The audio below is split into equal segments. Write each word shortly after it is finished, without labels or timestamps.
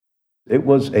It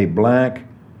was a black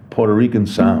Puerto Rican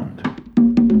sound.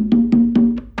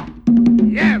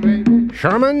 Yeah, baby.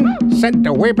 Sherman, set the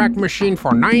Wayback Machine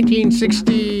for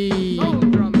 1960.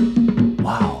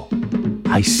 Wow,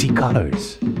 I see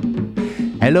colors.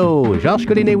 Hello, Georges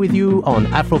Collinet with you on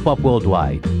Afropop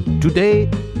Worldwide. Today,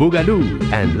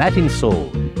 Boogaloo and Latin Soul.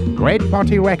 Great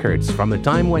party records from a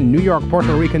time when New York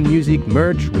Puerto Rican music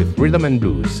merged with rhythm and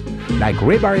blues, like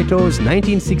Ray Barreto's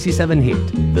 1967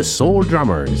 hit, The Soul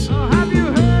Drummers. Have you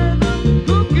heard them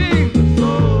cooking the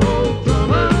soul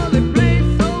drummer? They play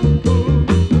so cool,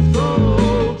 the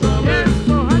soul drummer. It's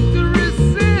so hard to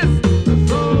resist the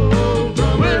soul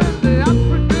drummer. With the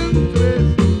African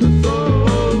twist, the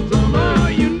soul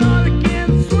drummer. You know they can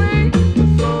swing the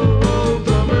soul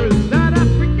drummer. That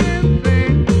African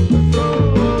thing, the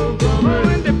soul drummer.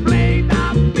 When they play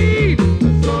that beat,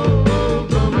 the soul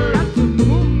drummer. I got to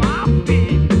move my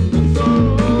feet, the soul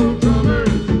drummer.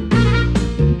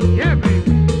 Yeah,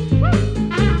 baby. Woo.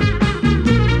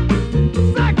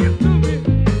 Suck it to me.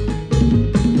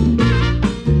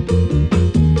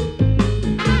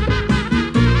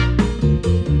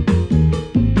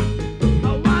 I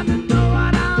wanna know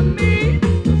what I need.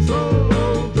 The soul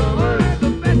drummer, the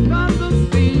best on the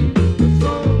scene. The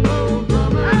soul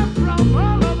drummer, I'm from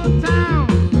all over town.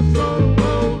 The soul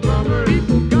drummer,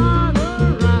 people gather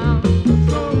around. The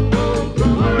soul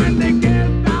drummer, when they get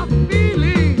that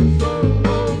feeling. The soul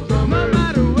drummer, no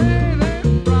matter where they're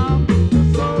from. The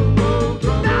soul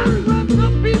drummer, that's what the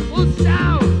people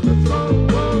shout. The soul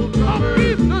drummer,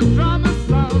 keep the drummer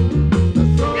sound. The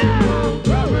soul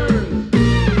drummers.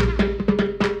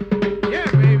 Yeah,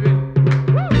 baby.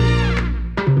 Woo.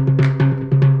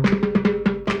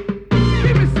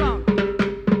 Give me some.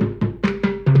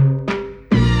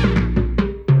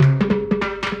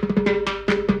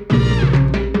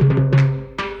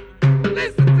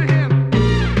 Listen to him.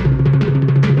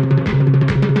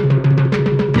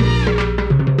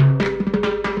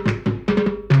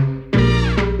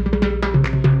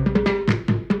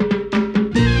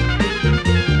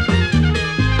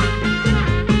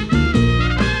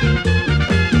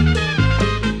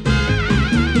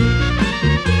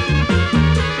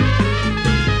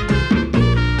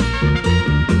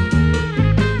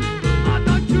 Oh,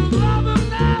 don't you love 'em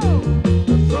now?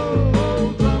 The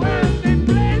soul drummer, they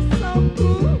play so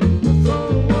cool. The soul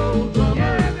drummer,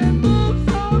 yeah, they move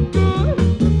so good.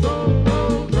 The soul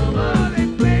drummer, they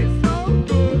play so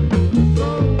good. The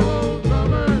soul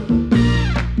drummer,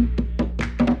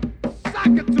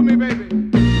 sock it to me, baby.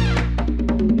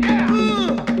 Yeah.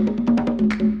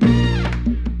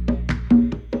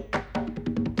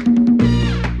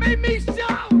 Make me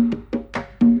shout.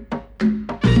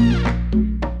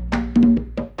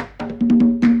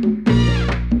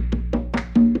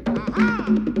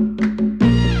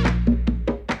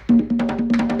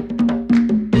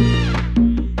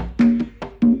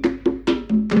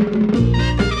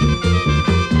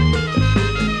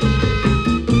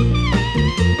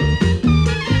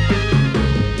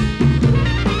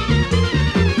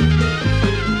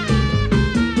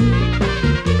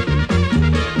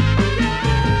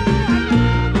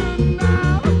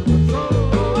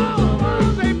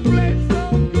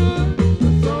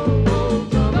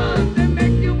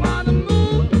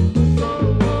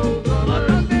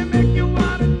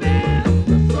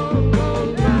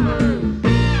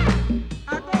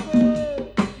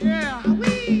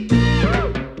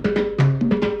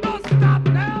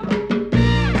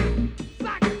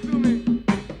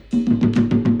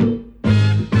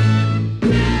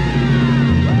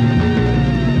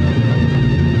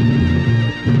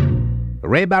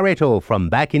 Ray Barretto from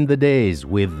back in the days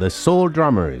with the Soul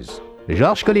Drummers.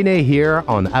 Georges Collinet here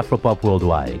on Afropop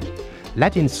Worldwide.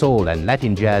 Latin soul and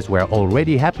Latin jazz were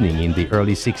already happening in the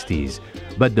early 60s,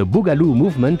 but the Boogaloo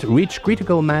movement reached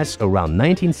critical mass around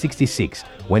 1966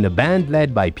 when a band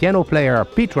led by piano player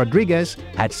Pete Rodriguez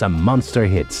had some monster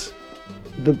hits.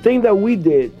 The thing that we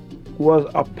did was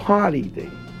a party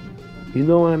thing. You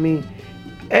know what I mean?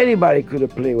 Anybody could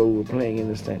have played what we were playing in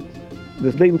a sense.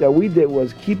 The thing that we did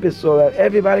was keep it so that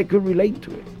everybody could relate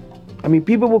to it. I mean,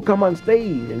 people would come on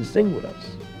stage and sing with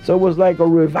us. So it was like a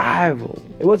revival.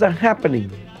 It was a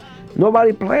happening.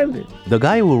 Nobody planned it. The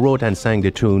guy who wrote and sang the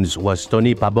tunes was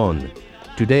Tony Pabon.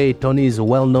 Today, Tony is a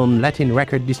well-known Latin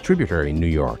record distributor in New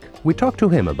York. We talked to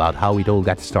him about how it all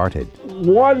got started.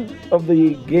 One of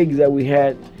the gigs that we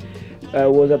had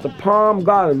was at the Palm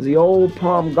Gardens, the old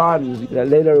Palm Gardens that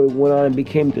later went on and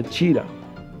became the Cheetah.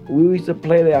 We used to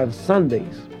play there on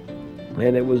Sundays,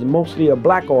 and it was mostly a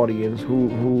black audience who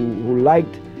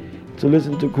liked to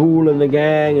listen to Kool and the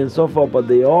Gang and so forth, but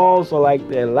they also liked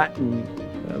their Latin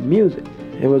music.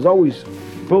 It was always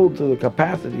full to the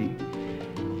capacity.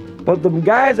 But the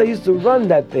guys that used to run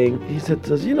that thing, he said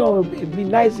to us, you know, it'd be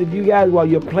nice if you guys, while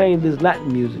you're playing this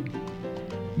Latin music,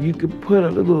 you could put a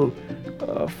little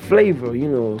flavor, you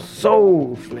know,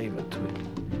 soul flavor to it.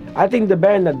 I think the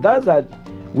band that does that,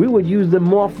 we would use them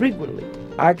more frequently.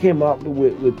 I came up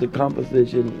with the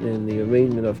composition and the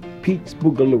arrangement of Pete's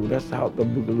Boogaloo. That's how the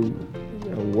Boogaloo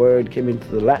word came into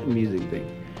the Latin music thing.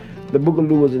 The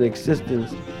Boogaloo was in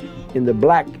existence in the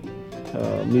black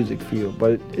music field,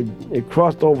 but it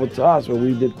crossed over to us when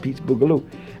we did Pete's Boogaloo,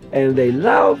 and they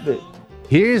loved it.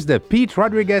 Here's the Pete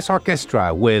Rodriguez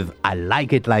Orchestra with I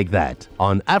Like It Like That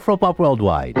on Afropop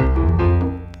Worldwide.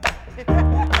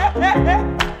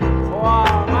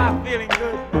 Wow, am I feeling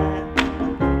good,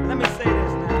 man? Let me say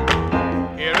this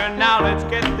now. Here and now, let's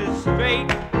get this straight.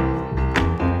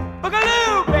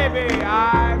 Boogaloo, baby,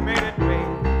 I made it big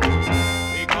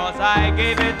because I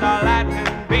gave it a Latin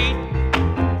beat.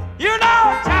 You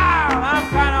know, child, I'm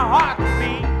kind of hard to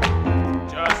beat.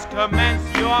 Just commence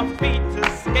your feet to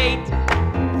skate.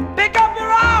 Pick up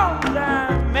your arms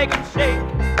and make them shake.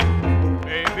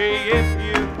 Baby, if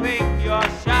you think you're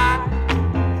shy,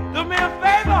 do me a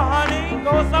favor, honey,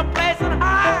 go someplace and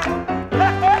hide.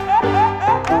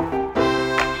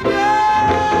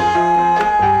 Yeah,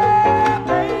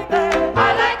 baby. I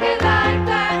like it like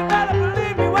that. You better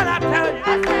believe me when I tell you. I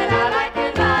said I like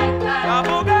it like that. Your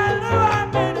Boogaloo, I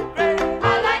made it great. I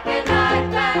like it like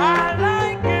that. I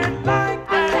like it like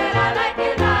I said that. I like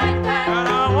it like that. And I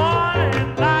want it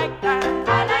like that.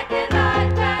 I like it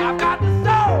like that. I've got the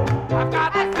soul, I've got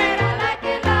I the said I feeling, like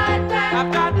it like that.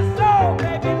 I've got the soul,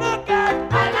 baby, look at me.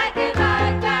 I like it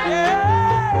like that. Yeah.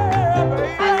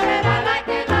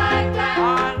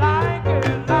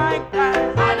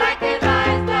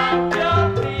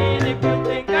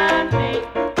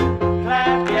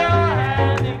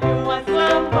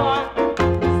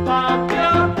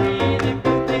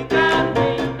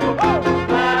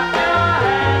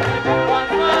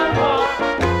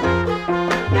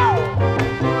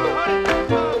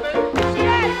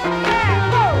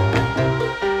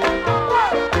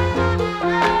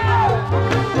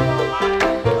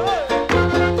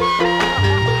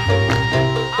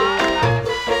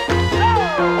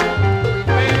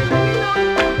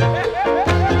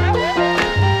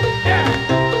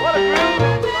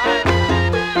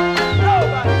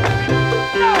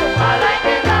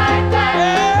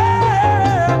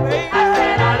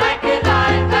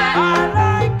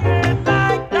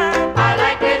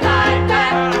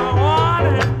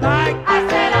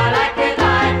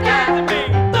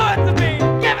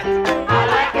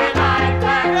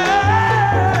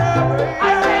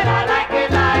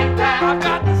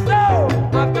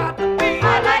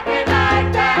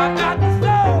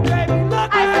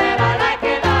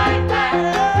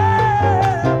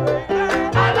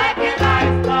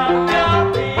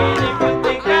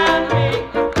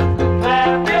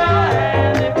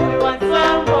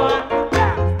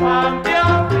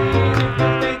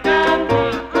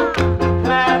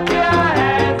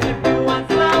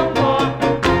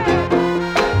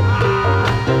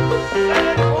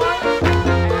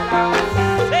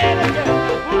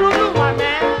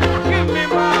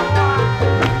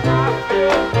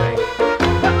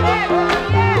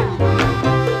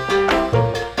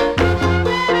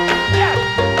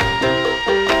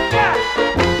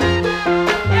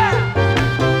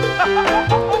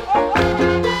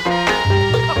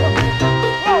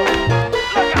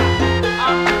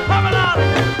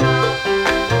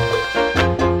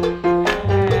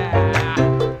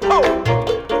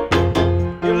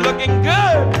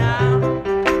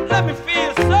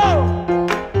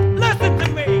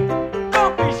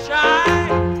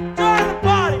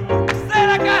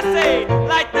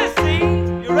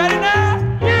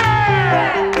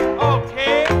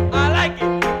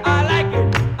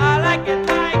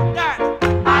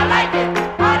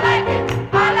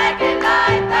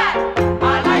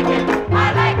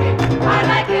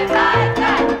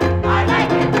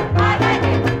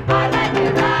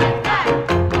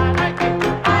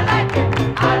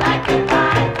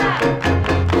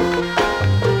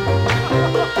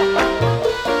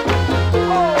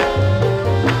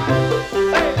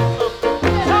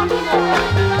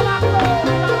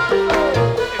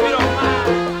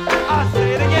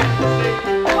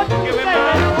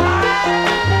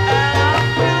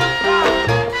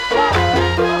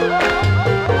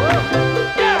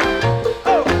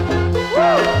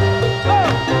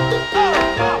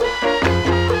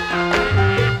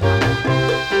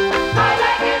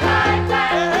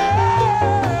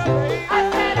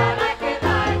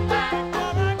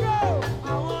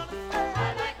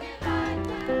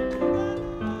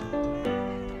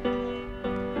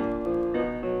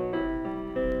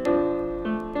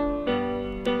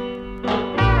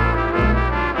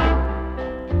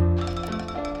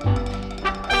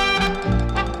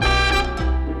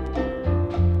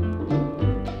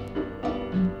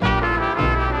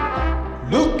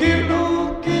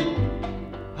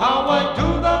 how I do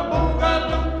the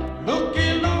boogaloo, looky,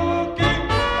 looky.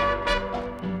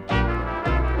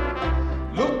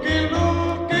 Looky,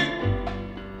 looky,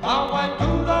 how I do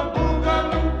the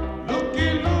boogaloo, looky,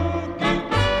 looky.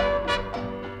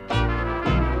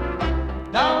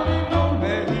 Down in Old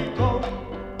Mexico,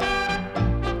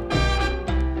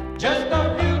 just a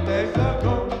few days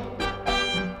ago,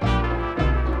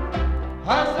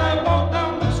 as I walk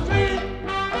down the street,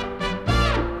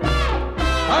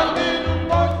 a little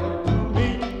boy said to me,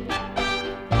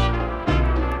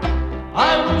 I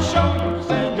will show you,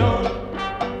 senor,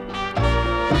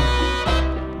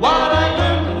 what I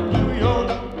learned in New York.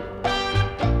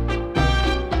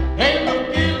 Hey,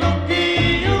 looky, looky,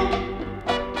 you,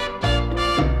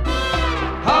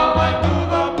 how I do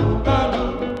the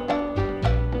boogaloo,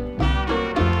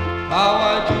 how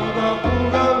I do the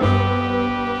boogaloo.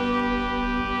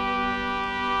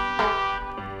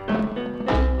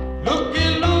 Looky,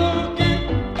 looky,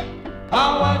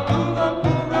 how I do the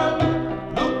boogaloo,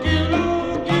 looky,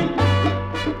 looky.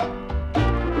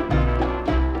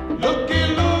 Looky,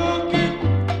 looky,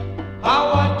 how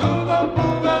I do the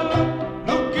boogaloo,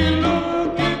 looky,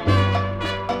 looky.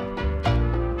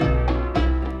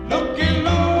 Looky,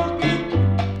 looky,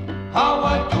 how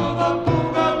I do the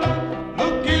boogaloo,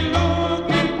 looky,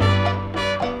 looky.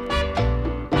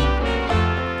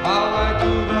 How I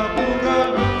do the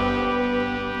boogaloo.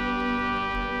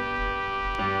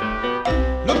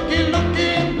 Looky, looky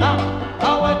now,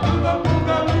 how I do the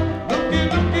boogaloo, looky,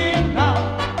 looky now.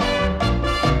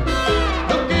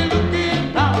 Looky, looky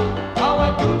now, how I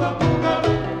do the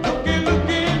boogaloo, looky,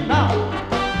 looky now.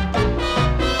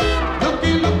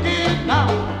 Looky, looky now,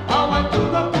 how I do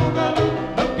the boogaloo,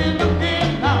 looky, looky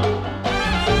now.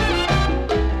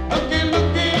 Looky,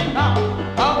 looky now,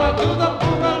 how I do the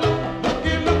boogaloo,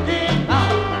 looky, looky now.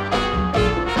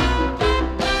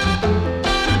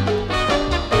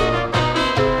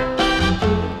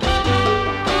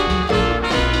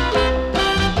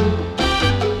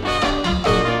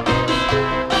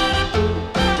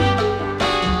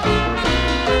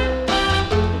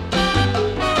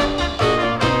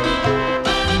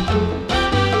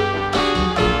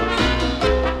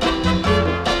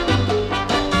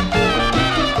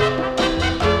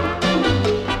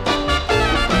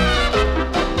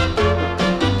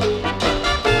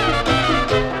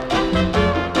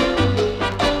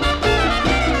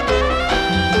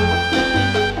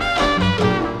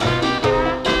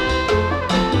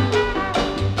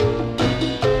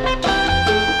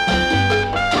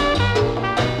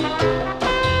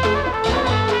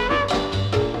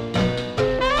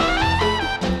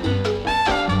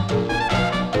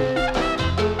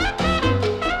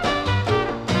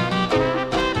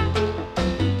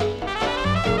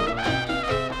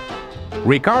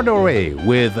 Ricardo Ray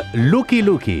with Looky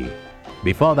Looky.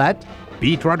 Before that,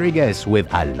 Pete Rodriguez with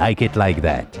I Like It Like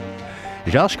That.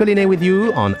 Georges Collinet with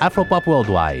you on Afropop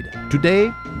Worldwide.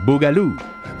 Today, Boogaloo,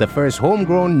 the first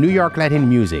homegrown New York Latin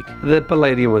music. The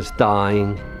Palladium was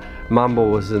dying. Mambo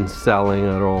wasn't selling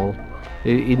at all.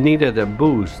 It needed a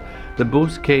boost. The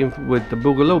boost came with the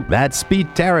Boogaloo. That's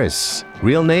Pete Terrace.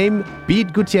 Real name,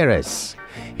 Pete Gutierrez.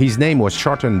 His name was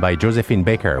shortened by Josephine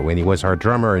Baker when he was her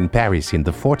drummer in Paris in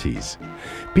the 40s.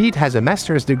 Pete has a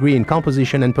master's degree in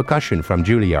composition and percussion from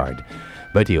Juilliard,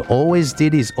 but he always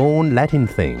did his own Latin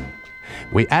thing.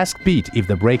 We asked Pete if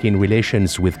the break in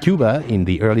relations with Cuba in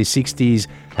the early 60s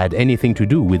had anything to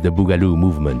do with the Boogaloo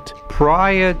movement.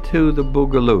 Prior to the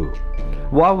Boogaloo,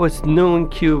 what was new in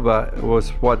Cuba was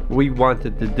what we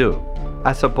wanted to do,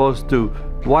 as opposed to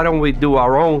why don't we do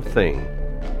our own thing.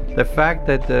 The fact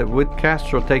that with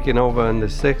Castro taking over in the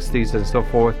 60s and so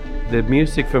forth, the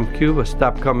music from Cuba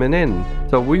stopped coming in.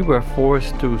 So we were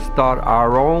forced to start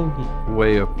our own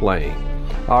way of playing,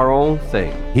 our own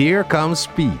thing. Here comes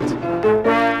Pete.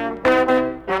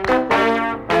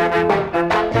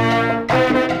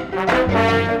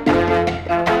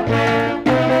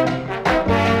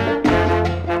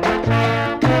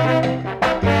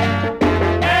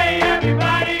 Hey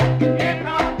everybody, here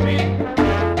comes me.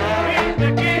 He's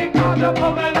the king of the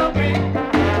boogaloo beat.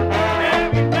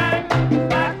 Every time you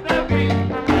slap the beat,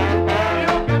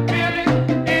 you can feel it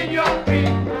in your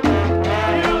feet.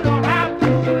 You don't have to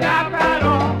laugh at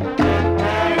all.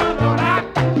 You don't have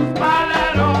to smile.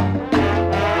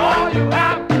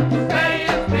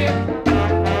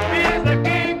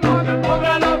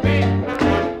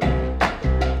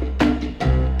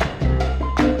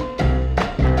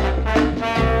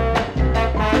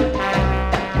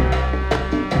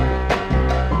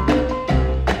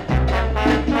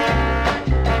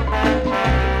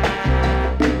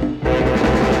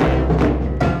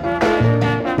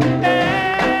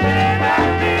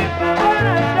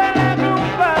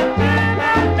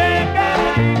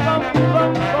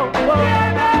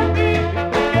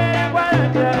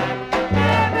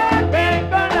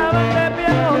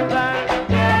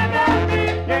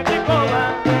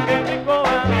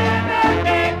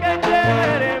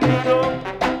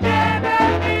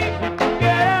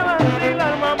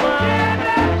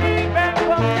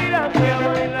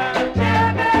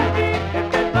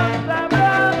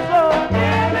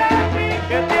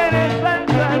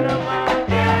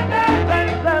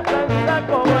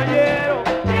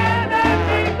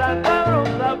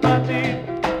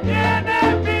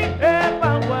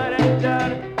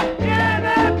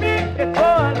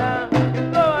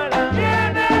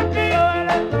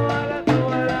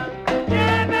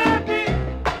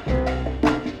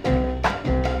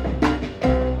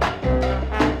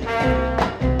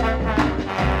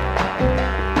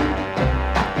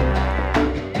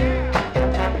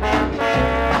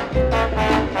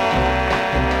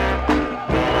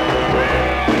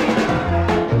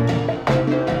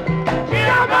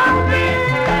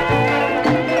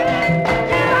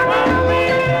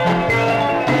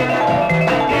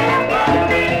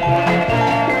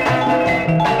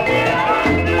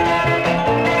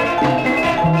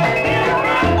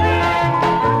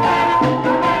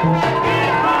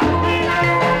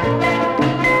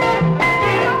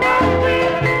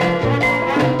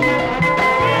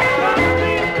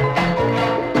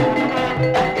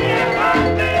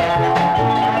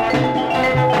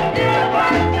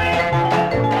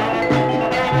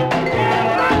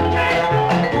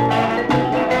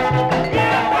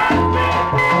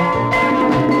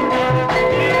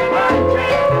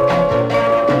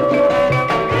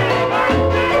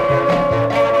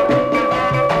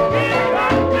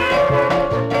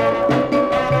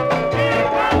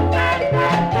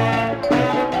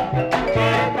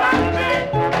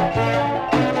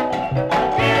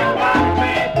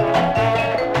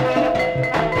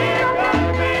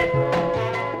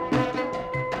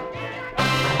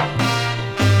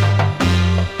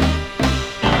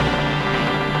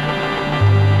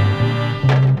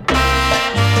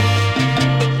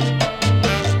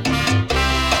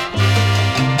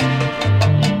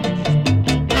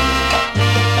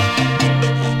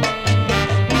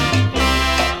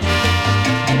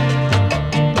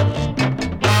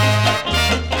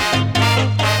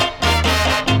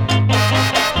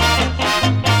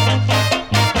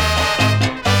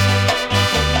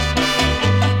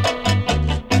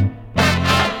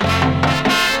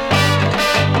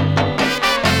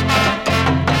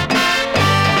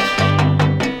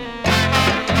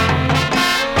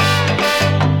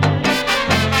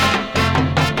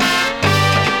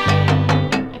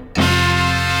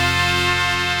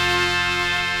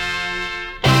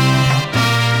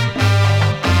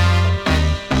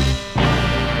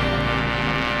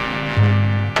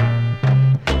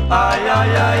 Ay,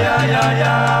 ay, ay, ay, ay,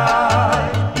 ay,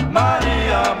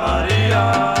 Maria, Maria.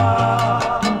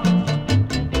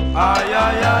 Ay,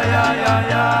 ay, ay, ay,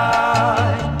 ay,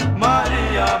 ay,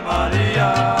 Maria, Maria.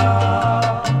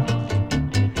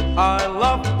 I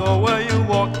love the way you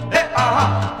walk, hey,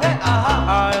 hey,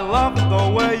 I love the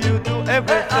way you do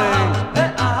everything,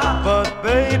 but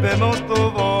baby, most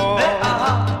of all,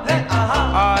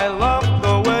 I love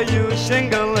the way you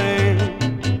shingling.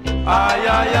 Ay,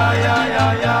 ay, ay, ay,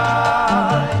 ay, ay,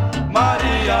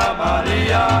 Maria,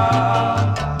 Maria.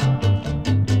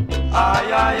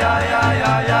 Ay, ay, ay, ay,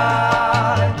 ay,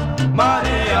 ay,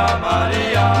 Maria,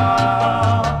 Maria.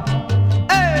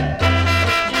 Hey!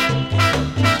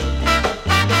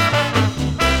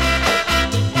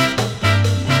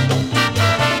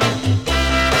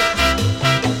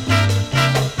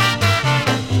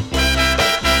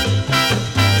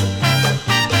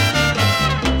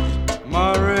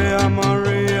 Maria,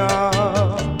 Maria,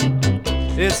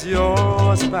 it's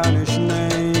your Spanish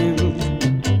name.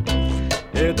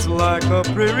 It's like a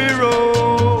prairie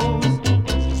rose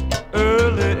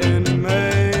early in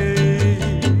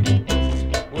May,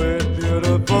 with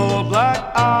beautiful black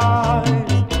eyes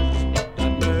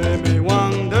that made me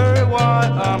wonder why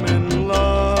I'm in love.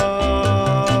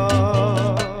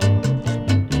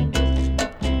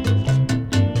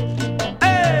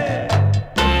 Hey!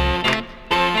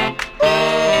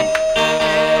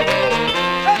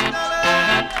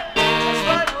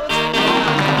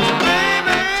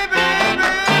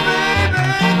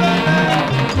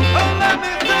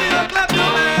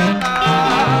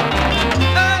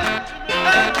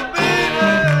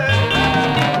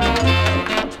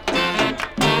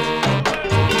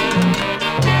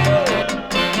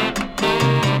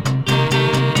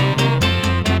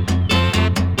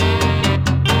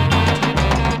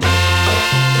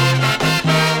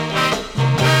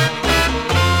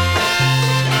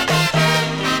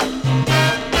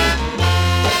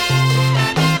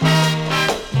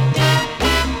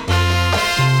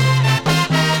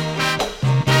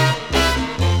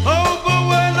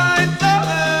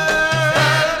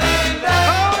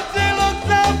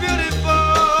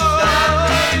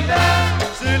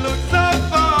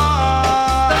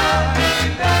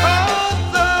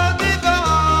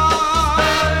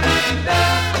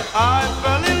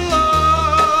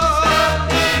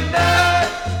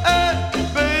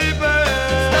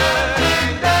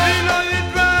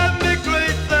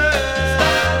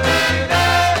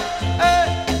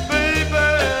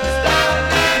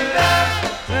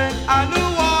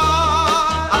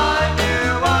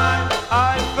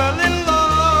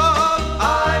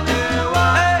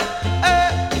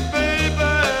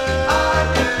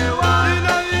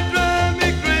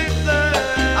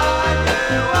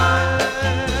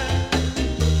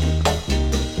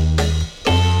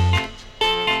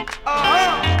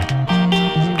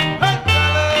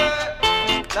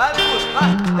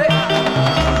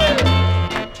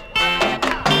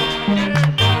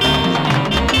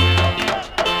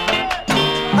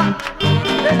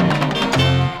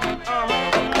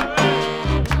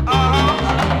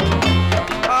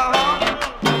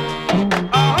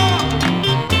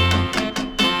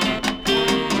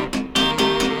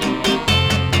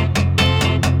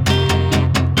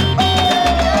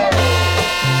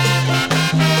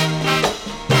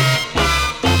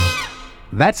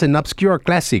 That's an obscure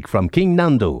classic from King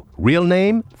Nando, real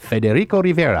name Federico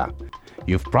Rivera.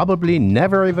 You've probably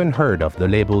never even heard of the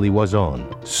label he was on,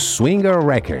 Swinger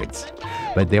Records.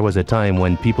 But there was a time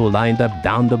when people lined up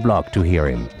down the block to hear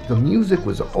him. The music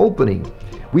was opening.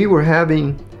 We were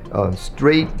having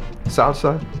straight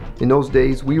salsa in those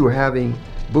days. We were having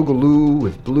boogaloo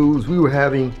with blues. We were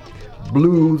having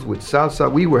blues with salsa.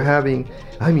 We were having,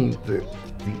 the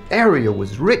area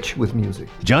was rich with music.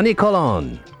 Johnny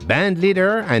Colon, band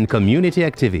leader and community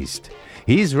activist.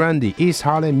 He's run the East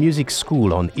Harlem Music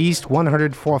School on East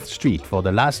 104th Street for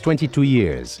the last 22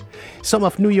 years. Some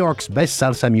of New York's best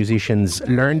salsa musicians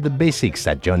learned the basics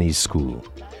at Johnny's school.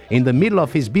 In the middle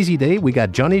of his busy day, we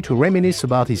got Johnny to reminisce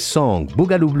about his song,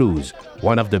 Boogaloo Blues,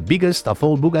 one of the biggest of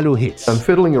all Boogaloo hits. I'm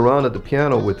fiddling around at the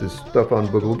piano with this stuff on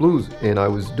Boogaloo Blues, and I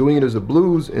was doing it as a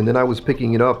blues, and then I was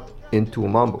picking it up into a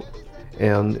mambo.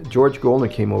 And George Goldner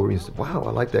came over and he said, wow, I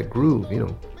like that groove,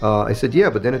 I said, yeah,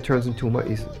 but then it turns into a...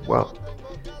 He said, wow,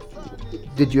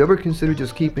 did you ever consider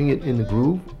just keeping it in the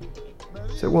groove?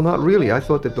 I said, well, not really. I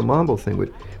thought that the mambo thing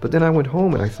would... But then I went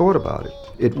home and I thought about it.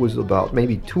 It was about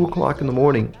maybe 2 o'clock in the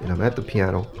morning, and I'm at the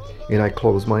piano, and I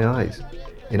closed my eyes,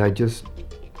 and I just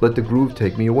let the groove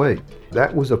take me away.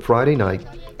 That was a Friday night.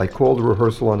 I called a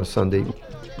rehearsal on a Sunday.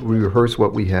 We rehearsed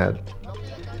what we had,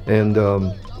 and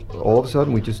all of a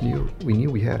sudden we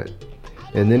knew we had it.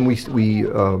 And then we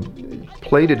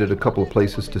played it at a couple of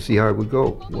places to see how it would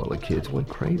go. Well, the kids went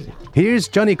crazy. Here's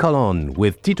Johnny Colon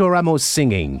with Tito Ramos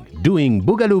singing, doing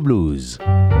Boogaloo Blues.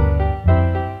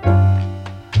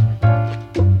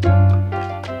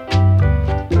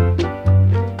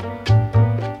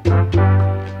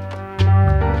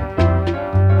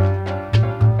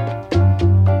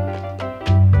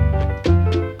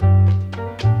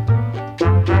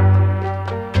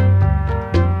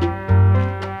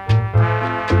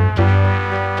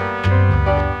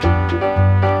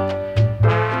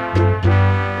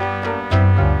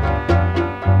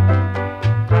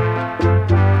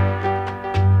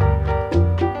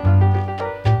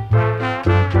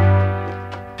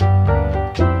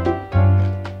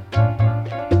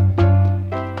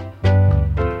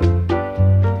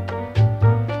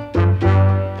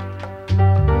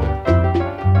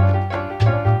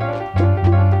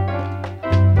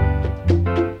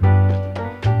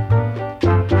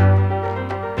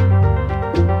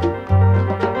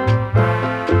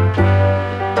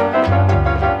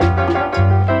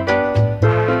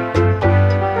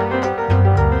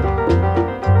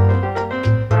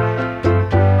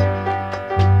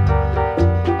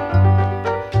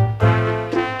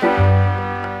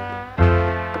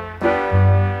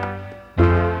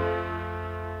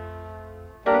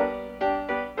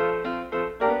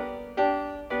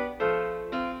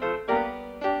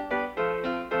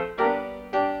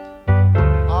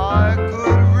 I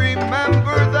could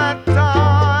remember that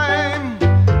time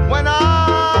when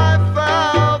I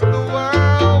felt the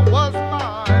world was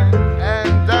mine,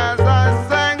 and as I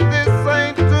sang this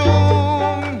same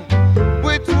tune,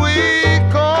 which we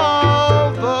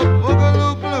call the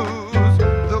Boogaloo Blues,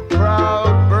 the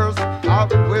crowd burst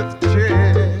out with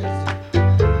cheers.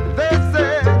 They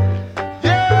said,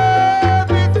 "Yeah,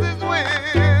 this is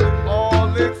when,"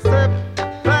 all except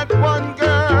that one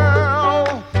girl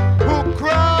who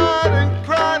cried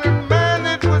and man,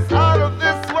 it was out of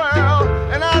this world.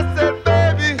 And I said,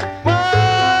 "Baby,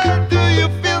 why do you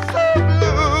feel so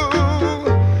blue?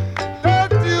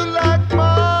 Don't you like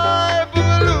my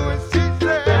boogaloo?" And she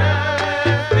said,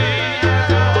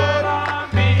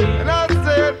 and I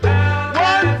said,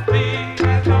 "What,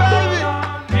 baby?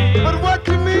 But what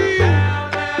you mean?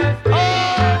 Oh,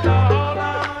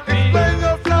 explain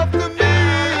yourself to me."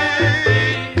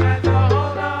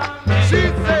 She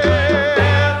said, "F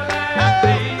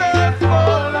stands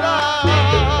for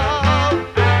love,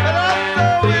 and I'm so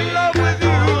in love with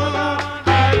you, I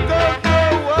don't know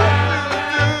what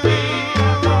to do."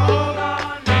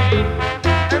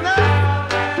 And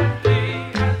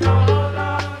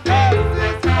F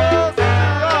is for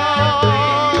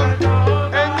strong,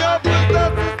 and your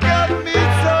possessions got me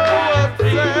so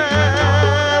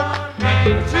upset.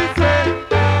 She said,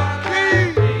 "D,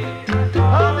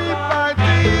 honey, my D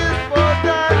is for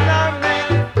dynamic.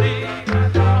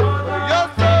 You're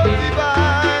so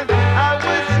divine, I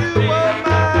wish you were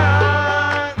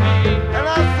mine." And I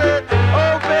said,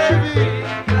 "Oh baby,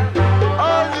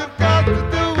 all you've got to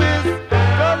do is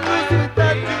come loose with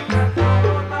that juice.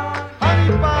 Honey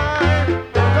pie,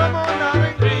 come on out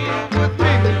and groove with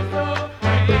me.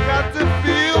 You got to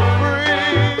feel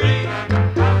free.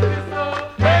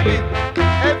 Baby,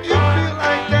 if you feel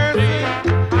like dancing,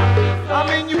 I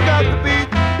mean you got the beat.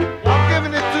 I'm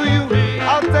giving it to you.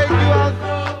 I'll take you out.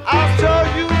 I'll show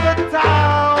you the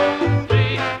town.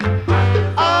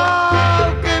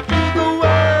 I'll give you the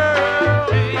world.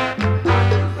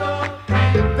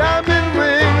 Diamond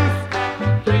rings,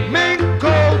 mink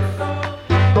coats,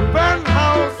 a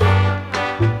penthouse,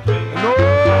 and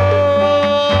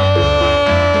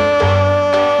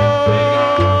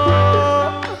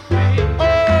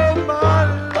oh my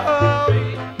love,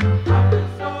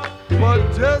 but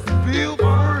just feel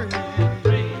free.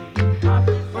 Feel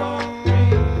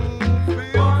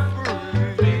free.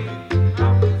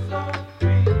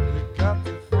 You got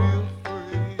to feel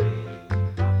free.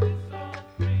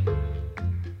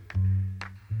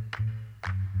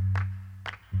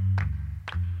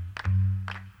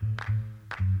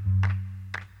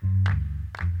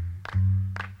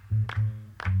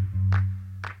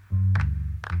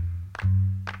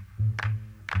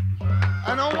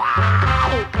 And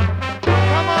wow!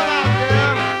 Come on out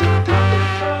there.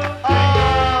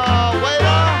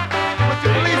 Waiter, would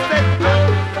you please take the bill?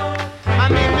 I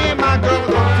mean, me and my girl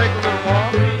are gonna take a little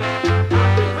walk.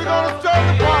 We're gonna stroll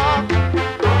the park.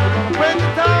 We're gonna break the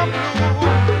town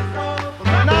blues. But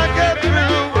when I get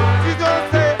through, she's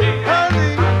gonna say,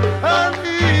 "Honey,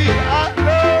 honey, I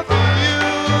love you.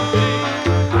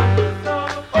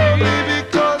 Only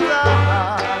because I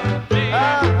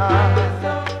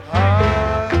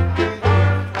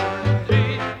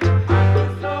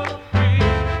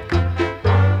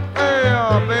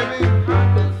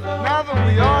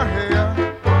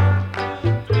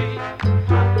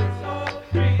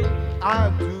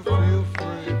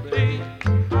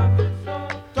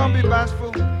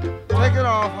Take it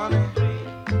off, honey.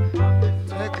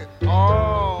 Take it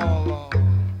all off.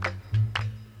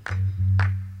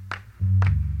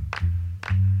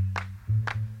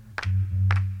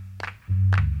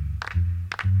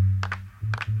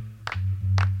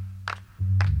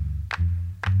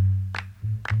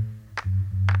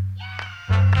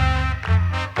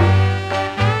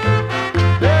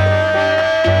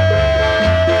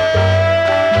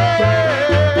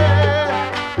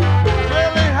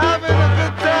 Really having a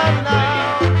good time now.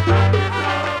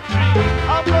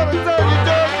 I'm gonna tell you,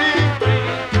 Georgie,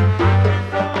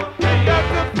 you got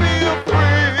to feel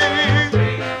free.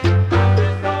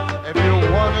 If you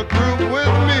wanna groove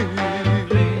with me,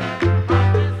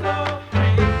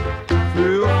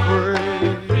 feel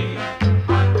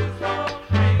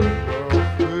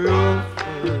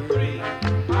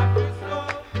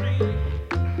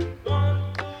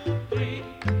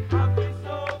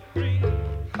free.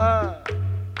 Ah.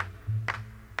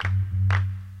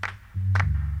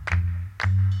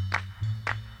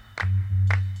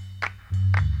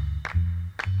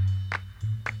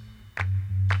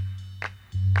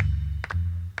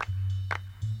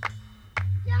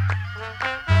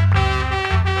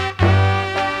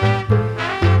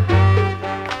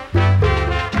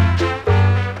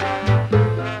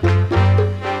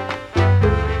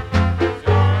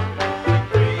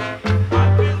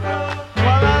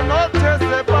 While la noche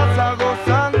se pasa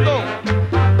gozando,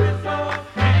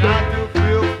 I do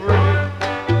feel free.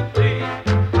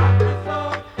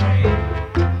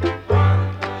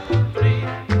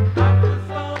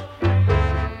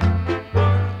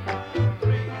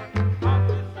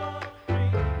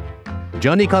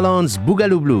 Johnny Collins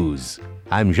Boogaloo Blues.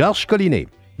 I'm Georges Collinet.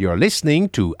 You're listening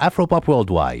to Afropop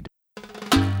Worldwide.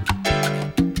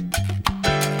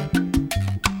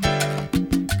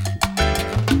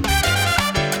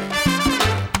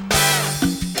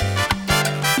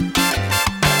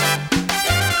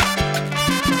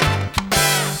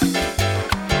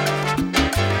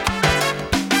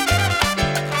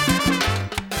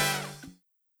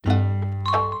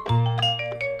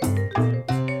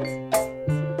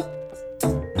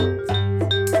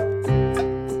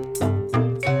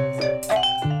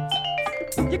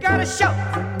 You gotta shout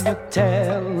when you're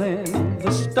telling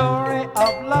the story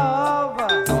of love.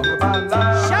 Talk about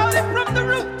love. Shout it from the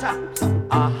rooftops,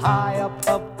 high up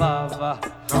above.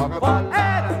 Talk about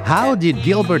Adam. How did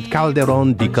Gilbert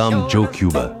Calderon become Joe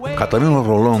Cuba? Catarino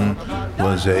Rolón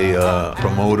was a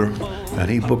promoter, and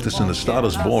he booked us in the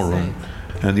Stardust Ballroom.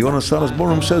 And the owner of Stardust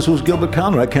Ballroom says, "Who's Gilbert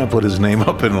Calderon?" I can't put his name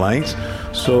up in lights.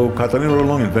 So Catarino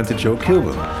Rolón invented Joe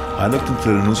Cuba. I looked into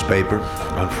the newspaper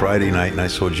on Friday night, and I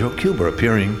saw Joe Cuba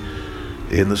appearing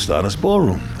in the Stardust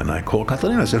Ballroom. And I called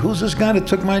Catarino. I said, "Who's this guy that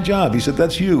took my job?" He said,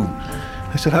 "That's you."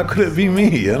 I said, "How could it be me?"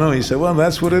 You know, he said, "Well,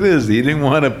 that's what it is. He didn't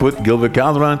want to put Gilbert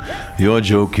Calderon. You're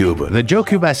Joe Cuba." The Joe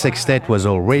Cuba Sextet was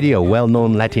already a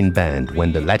well-known Latin band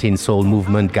when the Latin soul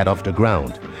movement got off the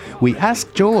ground. We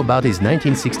asked Joe about his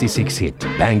 1966 hit,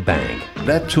 Bang Bang.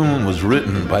 That tune was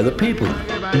written by the people.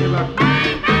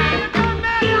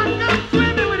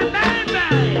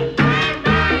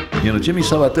 You know, Jimmy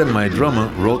Sabater, my drummer,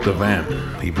 wrote the vamp.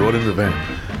 He brought in the vamp.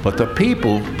 But the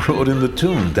people brought in the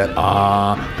tune, that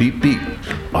beep, beep,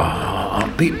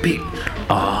 beep, beep,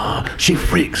 she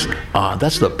freaks.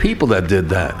 That's the people that did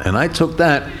that. And I took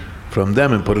that from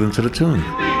them and put it into the tune.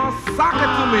 Sock it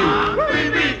to me.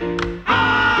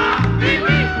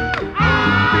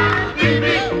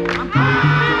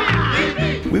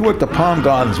 We worked the Palm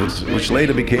Gardens, which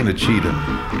later became the Cheetah.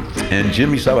 And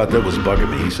Jimmy Sabater was bugging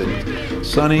me. He said,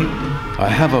 "Sonny, I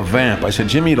have a vamp." I said,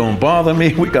 "Jimmy, don't bother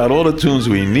me. We got all the tunes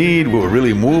we need. We were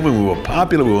really moving. We were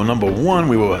popular. We were number one.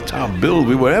 We were a top bill.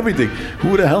 We were everything.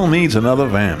 Who the hell needs another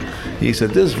vamp?" He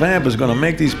said, "This vamp is going to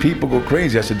make these people go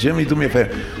crazy." I said, "Jimmy, do me a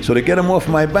favor." So to get him off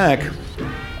my back,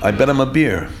 I bet him a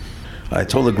beer. I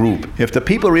told the group, if the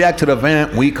people react to the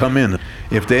vamp, we come in.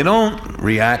 If they don't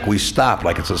react, we stop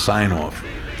like it's a sign-off.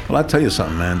 Well, I'll tell you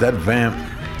something, man. That vamp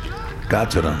got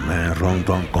to them, man.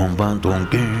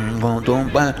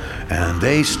 And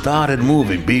they started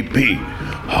moving. Beep, beep.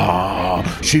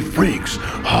 She freaks.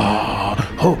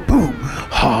 Oh, boom.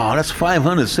 That's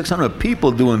 500, 600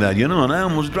 people doing that, you know, and I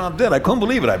almost dropped dead. I couldn't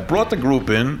believe it. I brought the group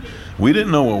in. We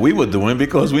didn't know what we were doing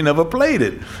because we never played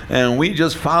it. And we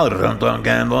just followed it.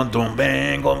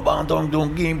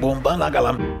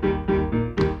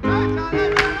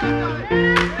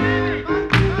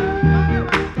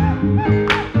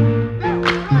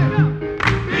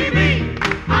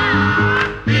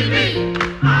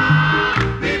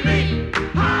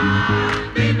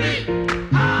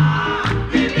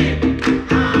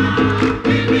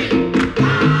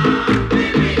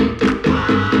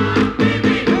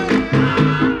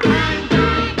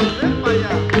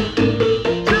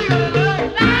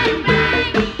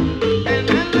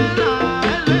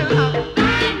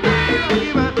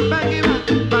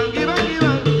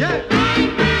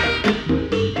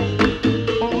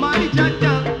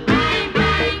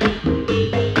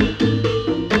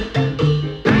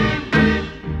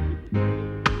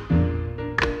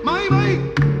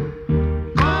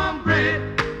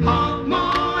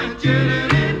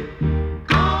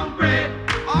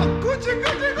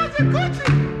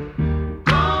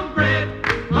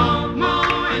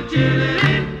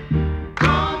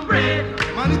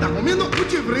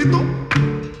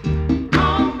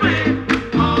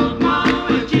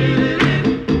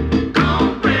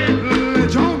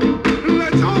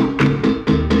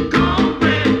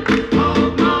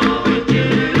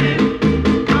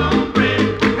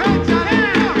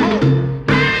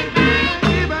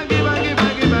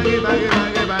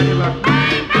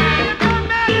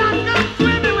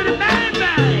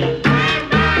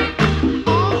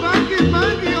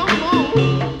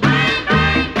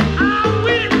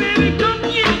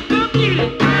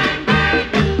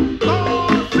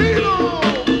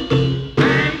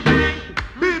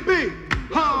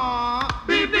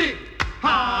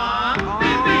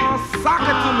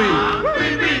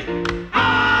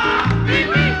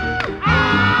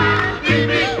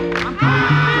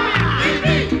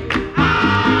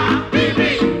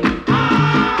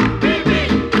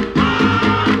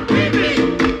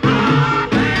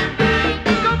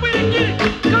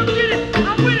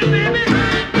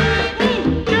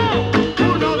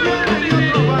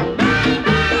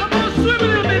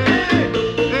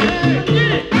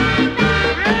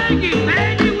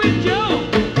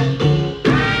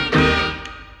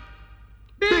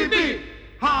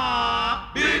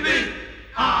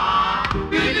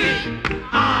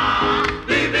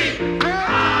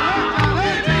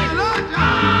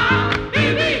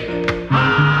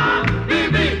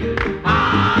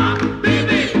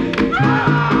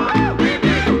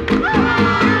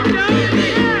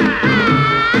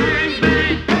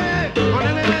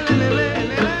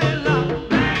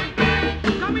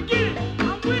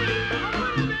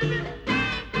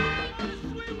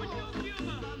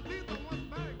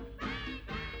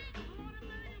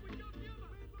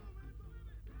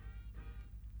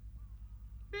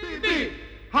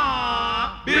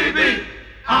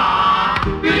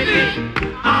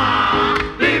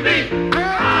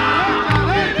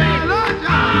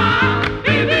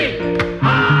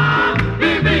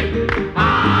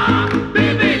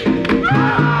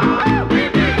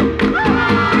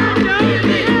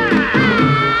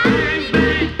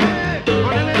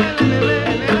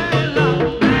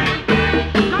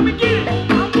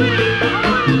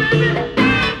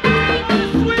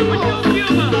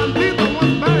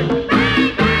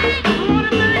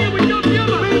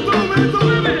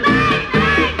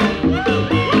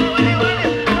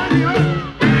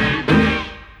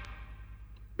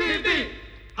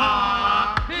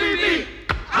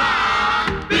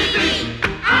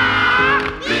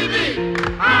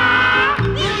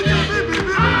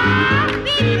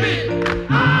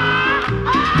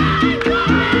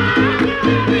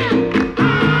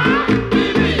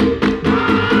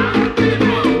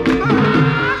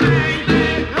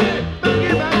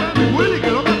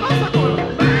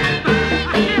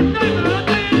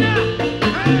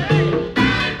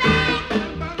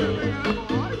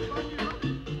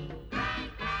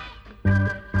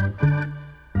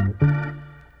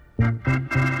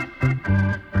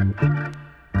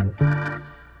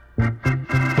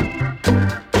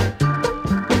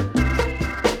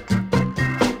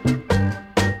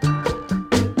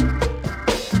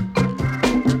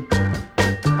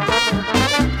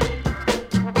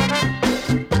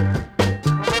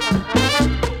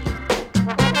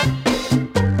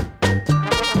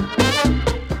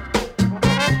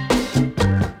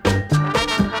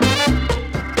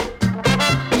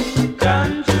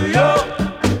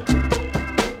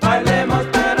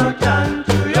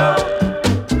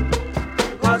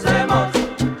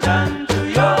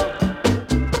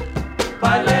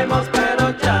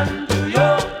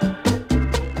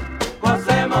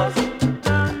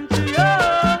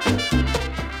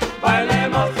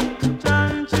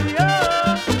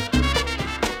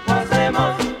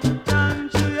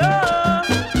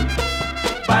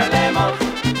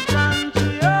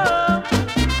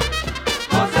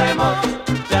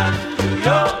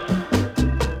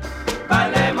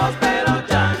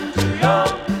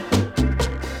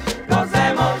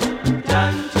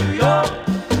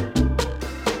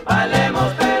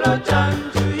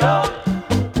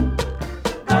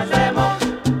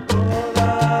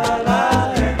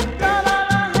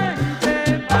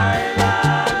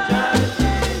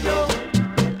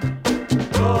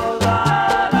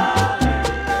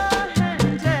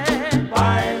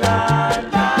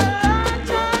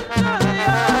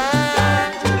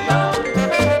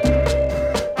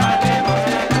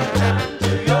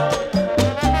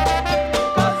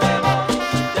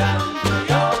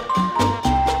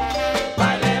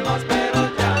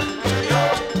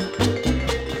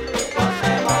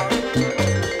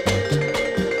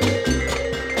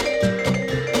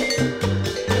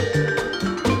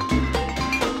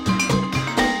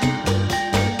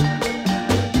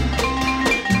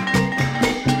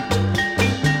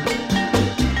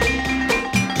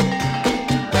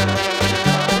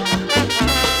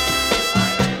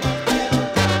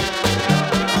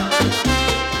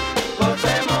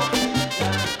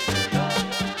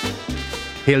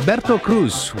 Gilberto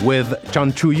Cruz with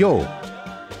Chanchullo.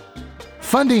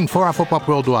 Funding for Afropop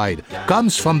Worldwide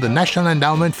comes from the National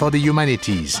Endowment for the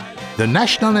Humanities, the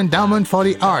National Endowment for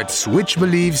the Arts, which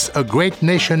believes a great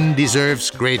nation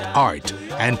deserves great art,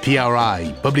 and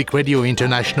PRI, Public Radio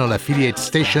International affiliate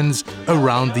stations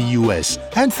around the U.S.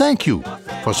 And thank you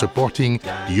for supporting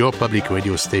your public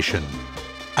radio station.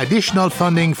 Additional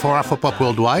funding for Afropop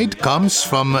Worldwide comes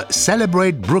from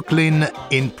Celebrate Brooklyn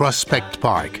in Prospect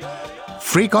Park.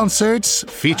 Free concerts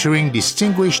featuring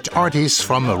distinguished artists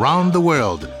from around the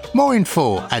world. More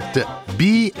info at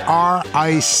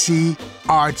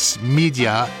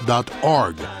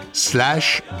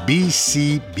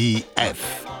bricartsmedia.org/BCBF.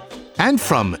 And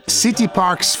from City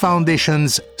Parks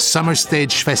Foundation's Summer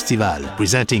Stage Festival,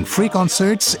 presenting free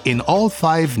concerts in all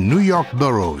 5 New York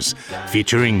boroughs,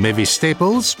 featuring Mavis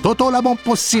Staples, Toto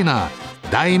Labomposina,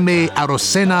 Daime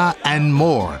Arosena, and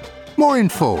more. More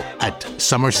info at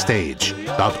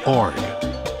summerstage.org.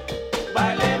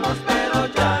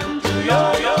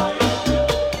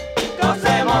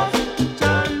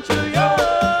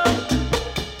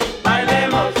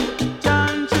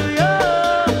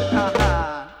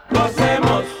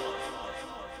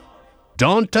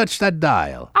 Don't touch that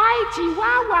dial. Ay,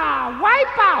 Chihuahua,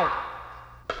 wipe out!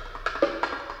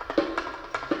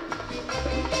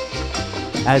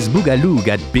 As Boogaloo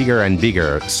got bigger and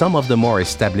bigger, some of the more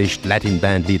established Latin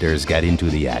band leaders got into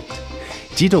the act.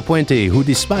 Tito Puente, who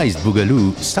despised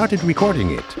Boogaloo, started recording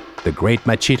it. The great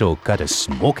Machito cut a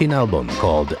smoking album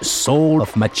called Soul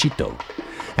of Machito.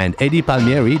 and Eddie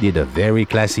Palmieri did a very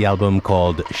classy album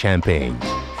called Champagne.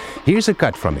 Here's a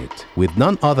cut from it, with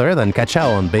none other than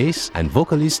Cachao on bass and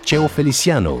vocalist Cheo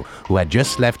Feliciano, who had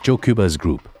just left Joe Cuba's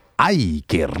group. ¡Ay,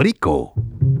 qué rico!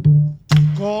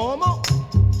 ¿Cómo?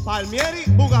 Palmieri,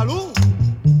 Bugalú.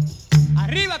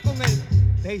 Arriba con el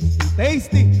tasty,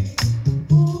 tasty.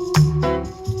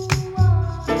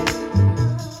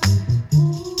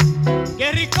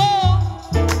 ¡Qué rico!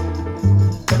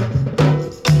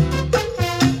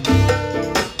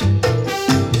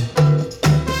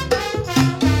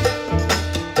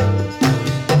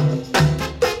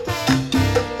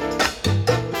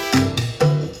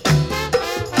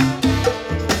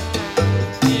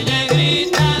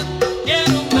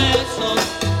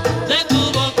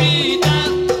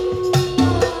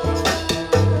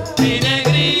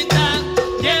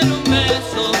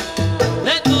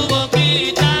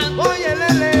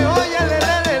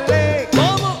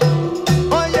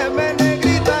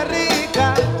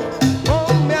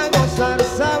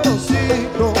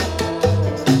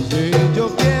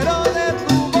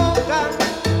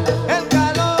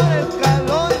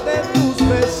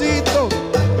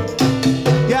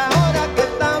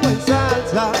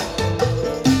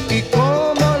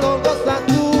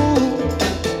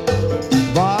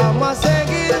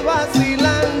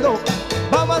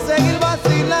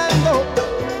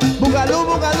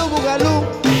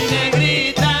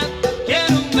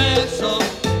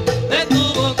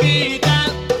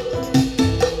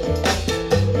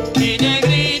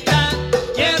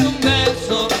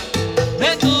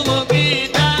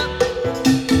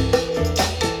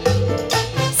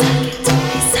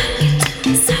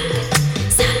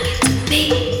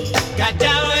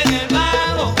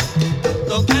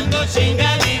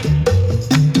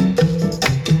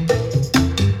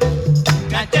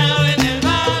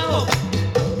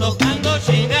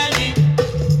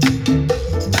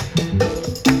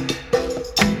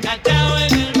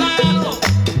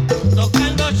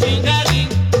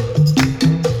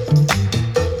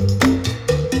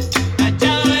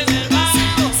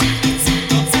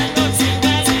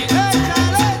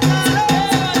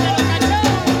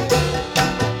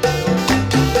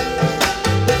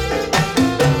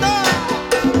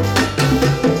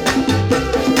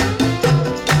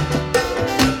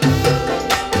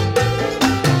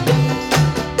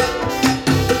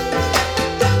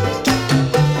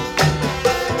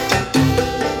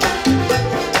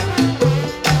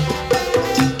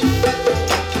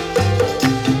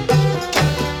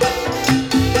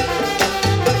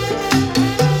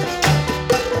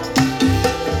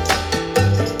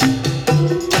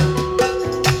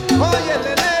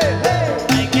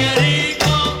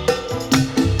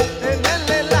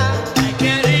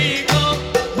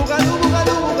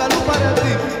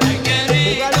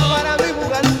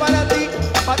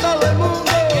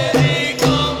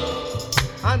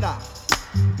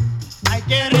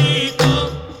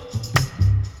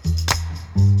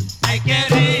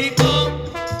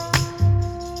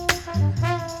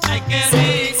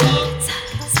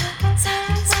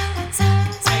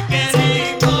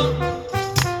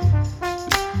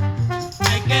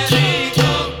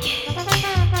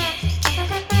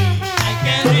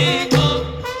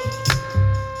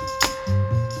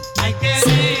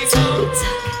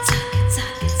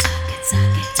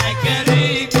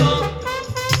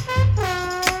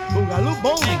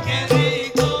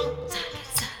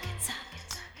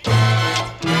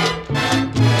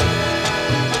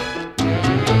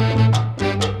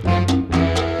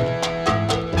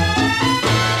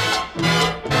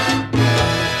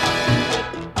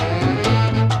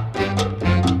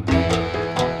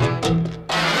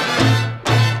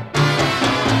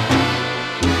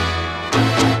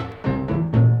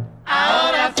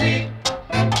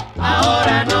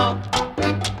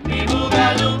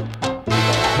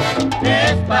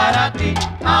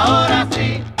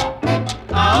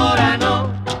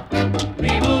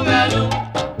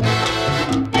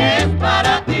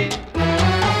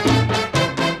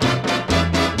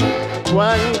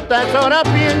 ¿Cuántas horas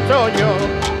pienso yo?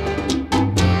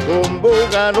 Un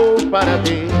bugalú para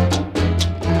ti.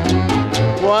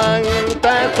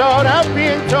 ¿Cuántas horas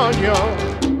pienso yo?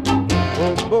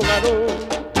 Un bugalú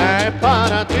es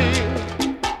para ti.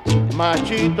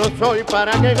 Machito soy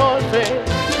para que goce.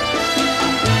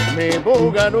 Mi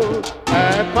bugalú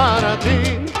es para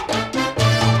ti.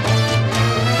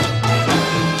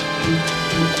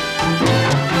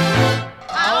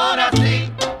 Ahora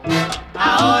sí,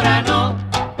 ahora no.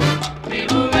 Mi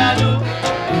bugalú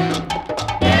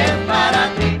es para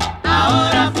ti.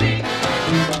 Ahora sí,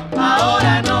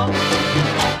 ahora no.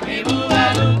 Mi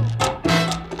bugalú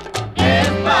es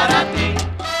para ti.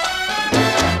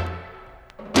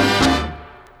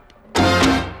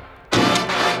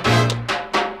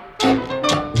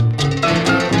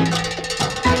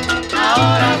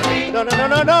 No, no,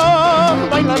 no, no, no,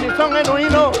 baila mi son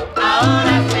genuino.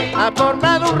 Ahora sí, Ha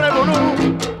formado un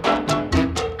revolú.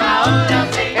 ahora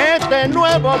sí, Este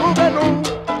nuevo bugalú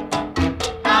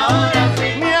ahora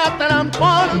sí, me ha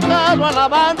transportado a La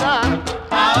Habana.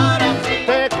 ahora sí,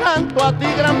 Te canto a ti,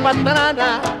 gran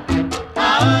patrana.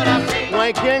 ahora sí, No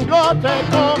hay quien goce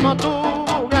como tú,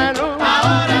 bugalú.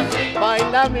 ahora sí,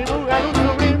 Baila mi bugalú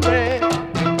sublime.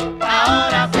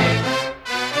 ahora sí.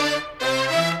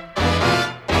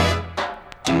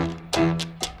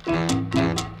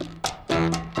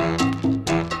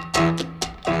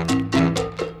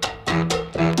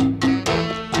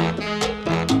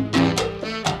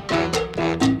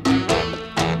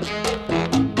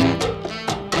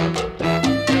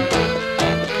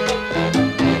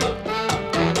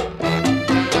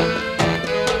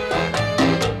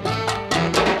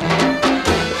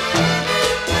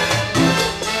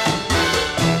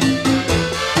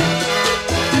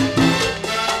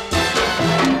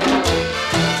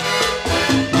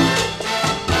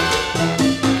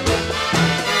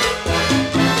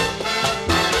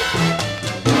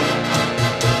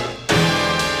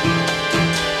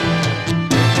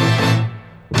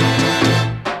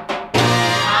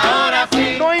 Ahora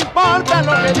sí, No importa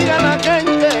lo que diga la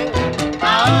gente,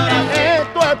 ahora sí,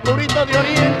 esto es purito de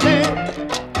oriente.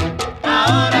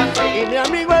 ahora sí, Y mi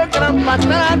amigo el gran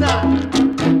patrana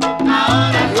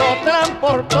ahora sí, lo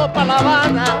transportó para La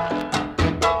Habana.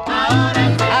 ahora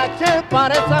sí, H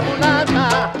para esa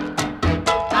mulata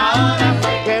ahora sí,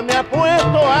 que me ha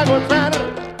puesto a gozar.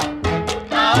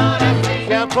 ahora sí,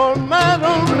 Se ha formado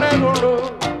un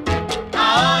revolú.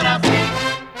 ahora sí.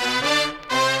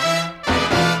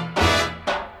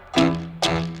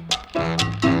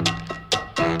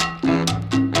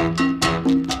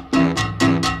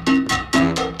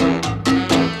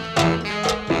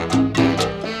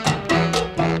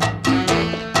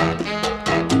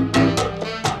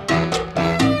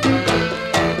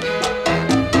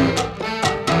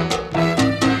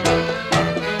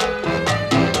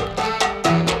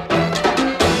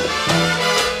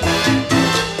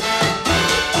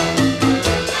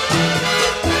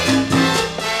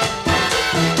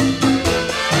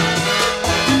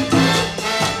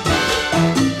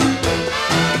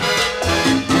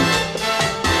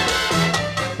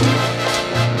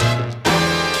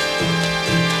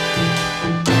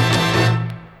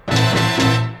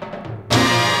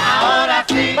 Ahora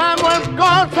sí, Vamos al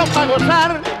coso para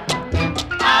gozar.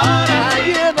 ahora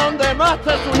Allí es donde más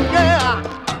se surquea.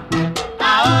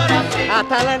 ahora sí,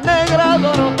 Hasta la negra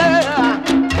Dorotea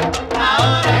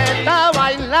ahora sí, está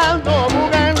bailando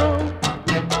bugalú.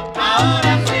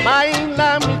 ahora sí,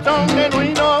 Baila mi son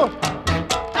genuino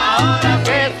ahora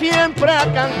sí, que siempre a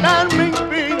cantar me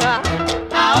inspira.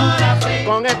 ahora sí,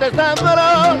 Con este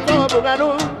sabroso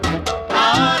bugalú.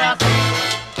 ahora sí.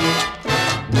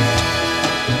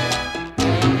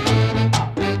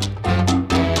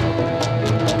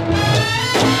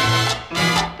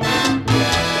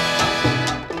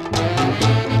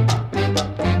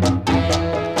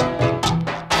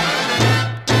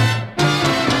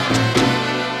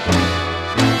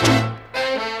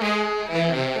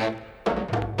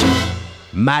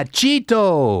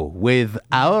 Machito with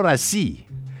Ahora Sí.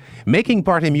 Making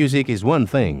party music is one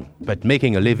thing, but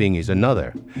making a living is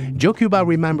another. Joe Cuba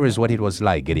remembers what it was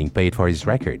like getting paid for his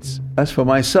records. As for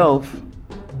myself,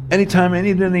 anytime I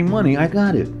needed any money, I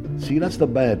got it. See, that's the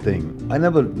bad thing. I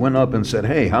never went up and said,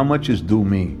 hey, how much is due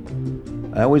me?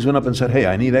 I always went up and said, hey,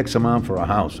 I need X amount for a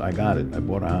house. I got it. I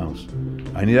bought a house.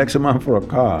 I need X amount for a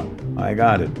car. I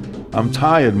got it. I'm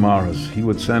tired, Morris. He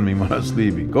would send me, Morris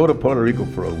Levy. Go to Puerto Rico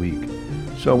for a week.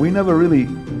 So we never really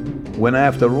went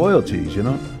after royalties, you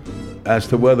know, as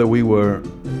to whether we were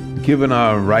given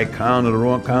our right count or the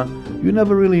wrong count. You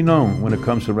never really know when it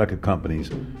comes to record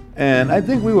companies. And I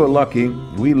think we were lucky.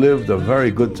 We lived a very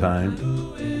good time.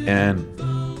 And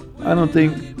I don't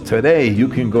think today you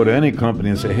can go to any company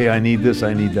and say, hey, I need this,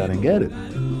 I need that, and get it.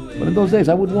 But in those days,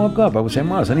 I would walk up. I would say,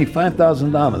 Morris, I need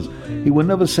 $5,000. He would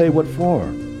never say what for.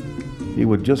 He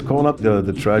would just call up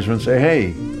the treasurer and say,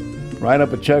 hey, write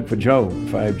up a check for Joe,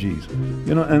 5 G's.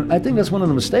 You know, and I think that's one of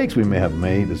the mistakes we may have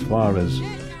made as far as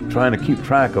trying to keep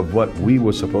track of what we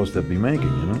were supposed to be making,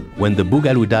 you know? When the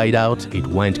Boogaloo died out, it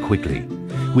went quickly.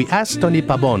 We asked Tony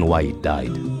Pabon why it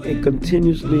died. It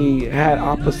continuously had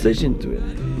opposition to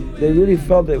it. They really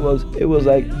felt it was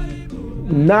like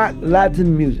not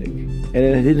Latin music, and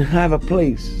it didn't have a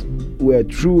place where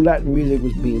true Latin music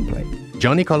was being played.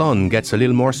 Johnny Colon gets a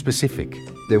little more specific.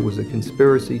 There was a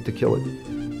conspiracy to kill it,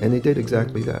 and they did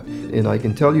exactly that. And I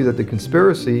can tell you that the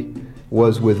conspiracy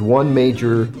was with one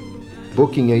major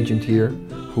booking agent here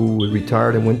who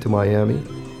retired and went to Miami,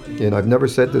 and I've never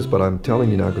said this, but I'm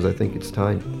telling you now because I think it's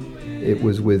time. It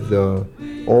was with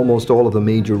almost all of the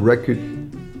major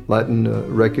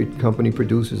Latin record company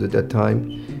producers at that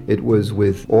time. It was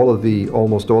with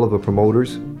almost all of the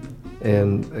promoters,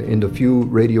 and in the few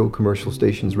radio commercial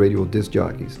stations, radio disc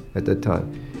jockeys at that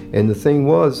time. And the thing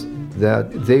was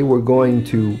that they were going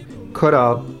to cut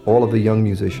out all of the young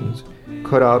musicians,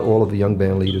 cut out all of the young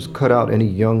band leaders, cut out any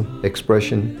young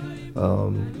expression,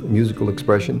 musical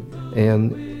expression,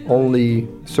 and only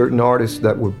certain artists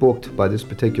that were booked by this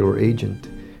particular agent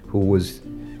who was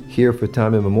here for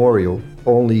time immemorial,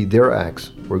 only their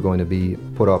acts were going to be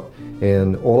put up.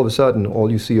 And all of a sudden, all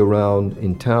you see around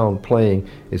in town playing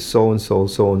is so-and-so,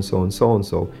 so-and-so, and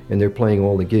so-and-so, and they're playing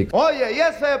all the gigs. Oye, y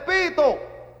ese pito.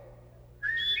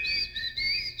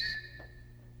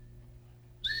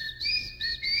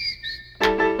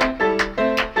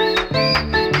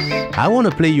 I want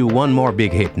to play you one more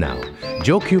big hit now.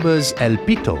 Joe Cuba's El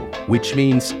Pito, which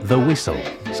means the whistle.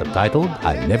 Subtitled,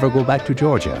 I'll Never Go Back to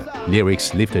Georgia.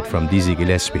 Lyrics lifted from Dizzy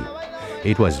Gillespie.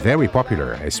 It was very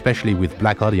popular, especially with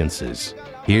black audiences.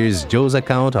 Here's Joe's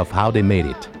account of how they made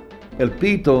it. El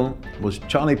Pito was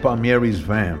Charlie Palmieri's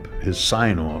vamp. His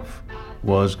sign-off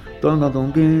was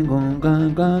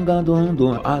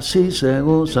así se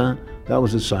goza. That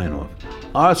was his sign-off.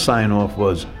 Our sign-off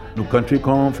was New Country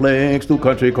Cornflakes, New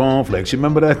Country Cornflakes. You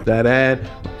remember that ad?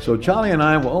 So Charlie and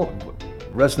I were,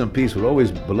 rest in peace, were always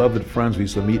beloved friends. We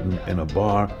used to meet in a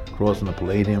bar crossing the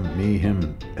Palladium, me,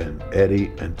 him, and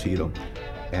Eddie and Tito.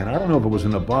 And I don't know if it was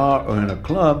in a bar or in a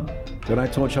club that I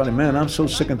told Charlie, man, I'm so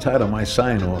sick and tired of my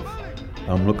sign-off.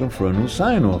 I'm looking for a new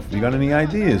sign-off. You got any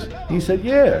ideas? He said,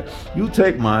 yeah, you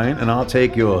take mine and I'll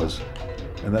take yours.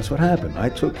 And that's what happened. I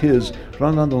took his,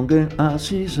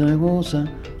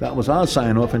 that was our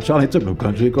sign-off, and Charlie took New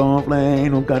Country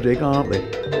Cornflake, New Country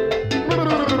Cornflake.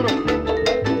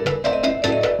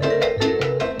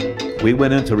 We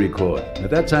went in to record. At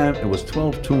that time, it was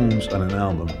 12 tunes on an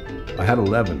album. I had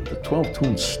 11. The 12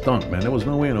 tunes stunk, man. There was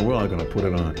no way in the world I was going to put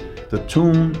it on. The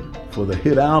tune for the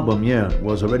hit album,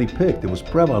 was already picked. It was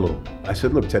Prevalo. I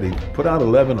said, look, Teddy, put out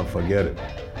 11 or forget it.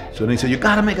 So then he said, you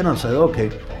got to make it up. I said,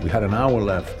 okay. We had an hour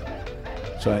left.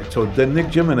 So then Nick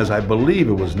Jimenez, I believe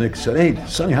it was Nick, said, hey,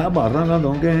 Sonny, how about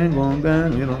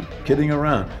kidding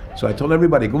around. So I told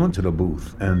everybody, go into the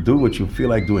booth and do what you feel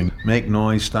like doing. Make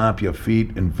noise, stomp your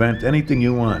feet, invent anything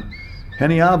you want.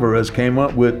 Henny Alvarez came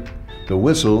up with the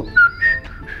whistle.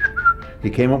 He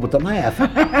came up with the laugh,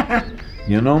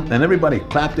 and everybody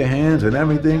clapped their hands and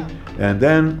everything. And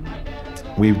then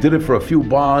we did it for a few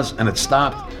bars and it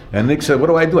stopped. And Nick said, what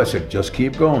do I do? I said, just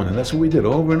keep going. And that's what we did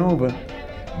over and over.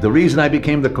 The reason I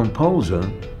became the composer,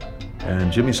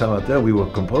 and Jimmy Sabater, we were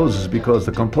composers, because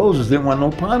the composers didn't want no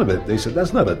part of it. They said,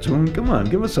 that's not a tune. Come on,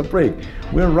 give us a break.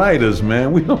 We're writers,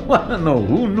 man. We don't want to know.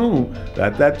 Who knew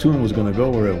that tune was going to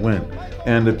go where it went?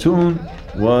 And the tune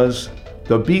was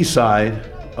the B-side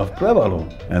of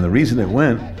Prevalo. And the reason it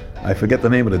went, I forget the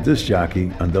name of the disc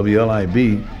jockey on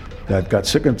WLIB that got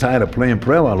sick and tired of playing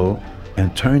Prevalo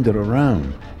and turned it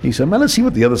around. He said, man, let's see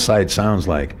what the other side sounds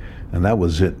like. And that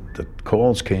was it. The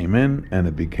calls came in, and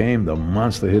it became the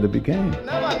monster hit it became.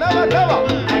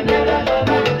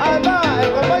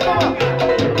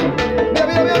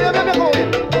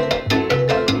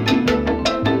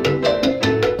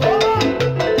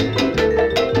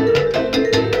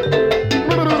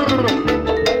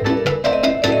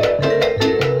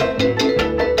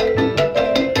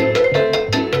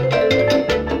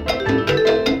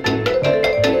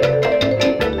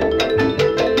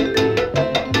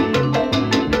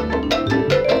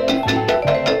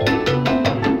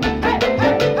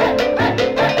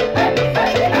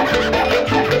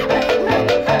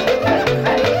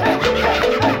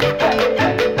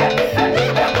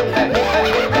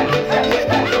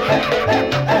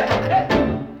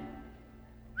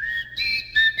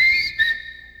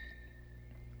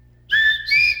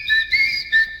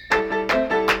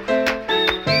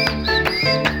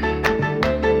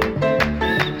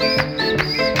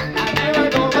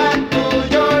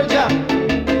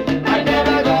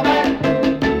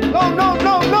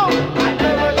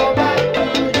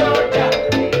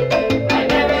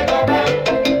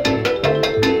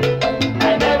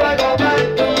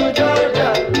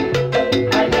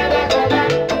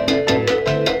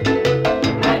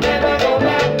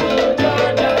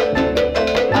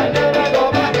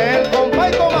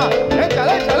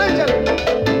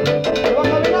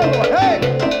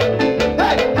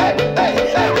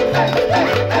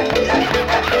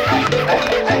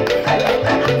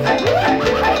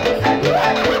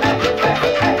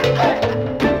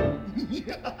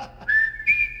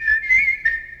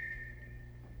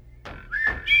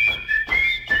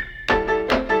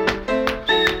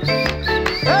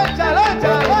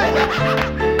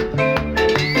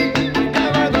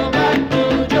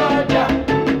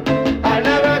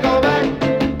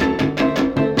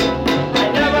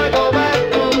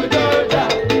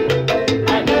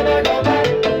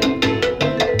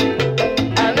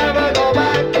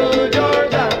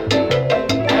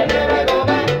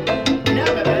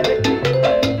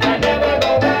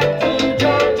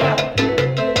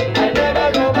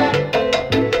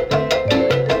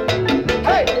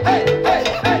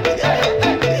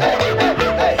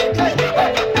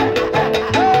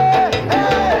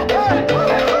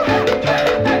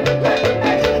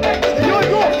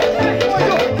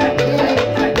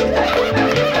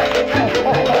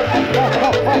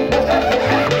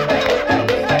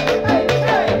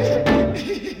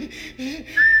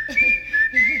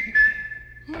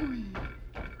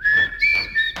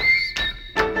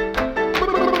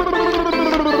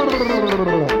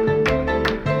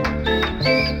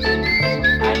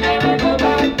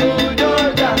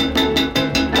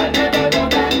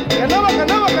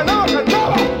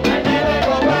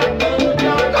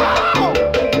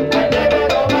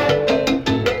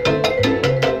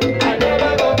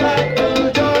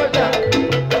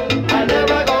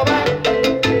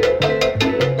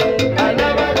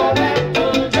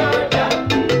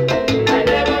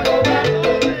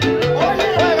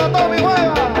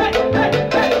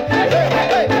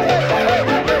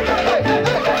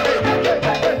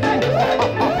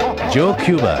 Joe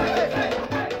Cuba.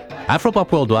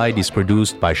 Afropop Worldwide is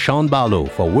produced by Sean Barlow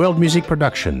for World Music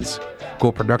Productions.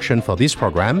 Co-production for this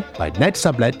program by Ned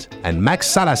Sublette and Max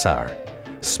Salazar.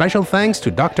 Special thanks to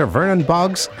Dr. Vernon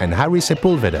Boggs and Harry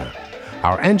Sepulveda.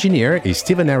 Our engineer is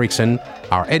Stephen Erickson.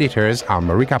 Our editors are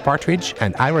Marika Partridge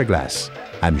and Ira Glass.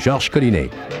 I'm Georges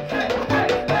Collinet.